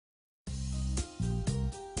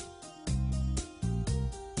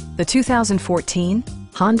the 2014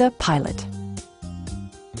 Honda Pilot.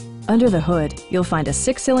 Under the hood, you'll find a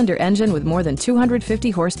 6-cylinder engine with more than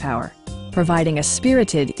 250 horsepower, providing a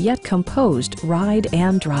spirited yet composed ride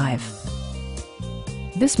and drive.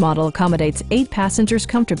 This model accommodates 8 passengers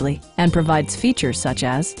comfortably and provides features such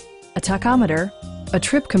as a tachometer, a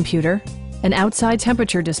trip computer, an outside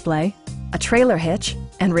temperature display, a trailer hitch,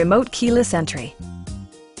 and remote keyless entry.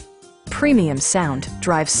 Premium sound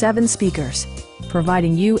drives 7 speakers,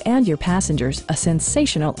 providing you and your passengers a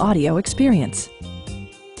sensational audio experience.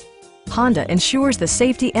 Honda ensures the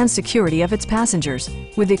safety and security of its passengers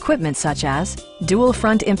with equipment such as dual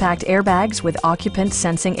front impact airbags with occupant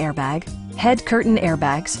sensing airbag, head curtain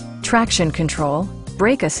airbags, traction control,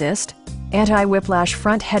 brake assist, anti-whiplash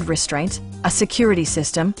front head restraints, a security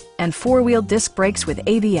system, and 4-wheel disc brakes with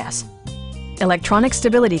ABS. Electronic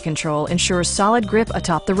stability control ensures solid grip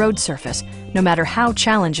atop the road surface, no matter how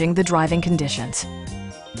challenging the driving conditions.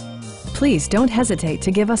 Please don't hesitate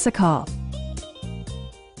to give us a call.